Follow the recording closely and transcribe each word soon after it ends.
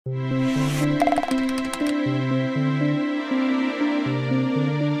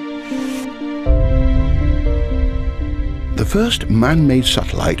first man-made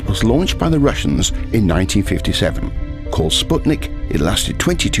satellite was launched by the Russians in 1957. Called Sputnik, it lasted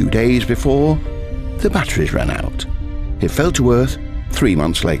 22 days before the batteries ran out. It fell to Earth 3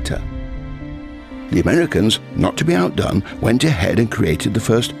 months later. The Americans, not to be outdone, went ahead and created the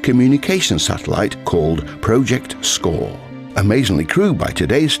first communication satellite called Project SCORE. Amazingly crude by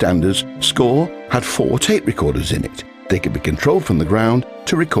today's standards, SCORE had 4 tape recorders in it. They could be controlled from the ground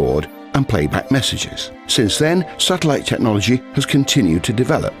to record and play back messages. Since then, satellite technology has continued to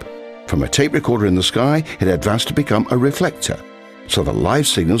develop. From a tape recorder in the sky, it advanced to become a reflector, so that live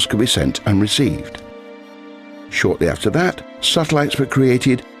signals could be sent and received. Shortly after that, satellites were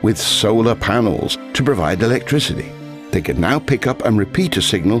created with solar panels to provide electricity. They could now pick up and repeat a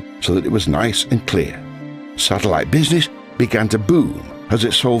signal so that it was nice and clear. Satellite business began to boom as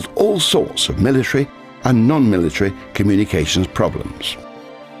it solved all sorts of military and non-military communications problems.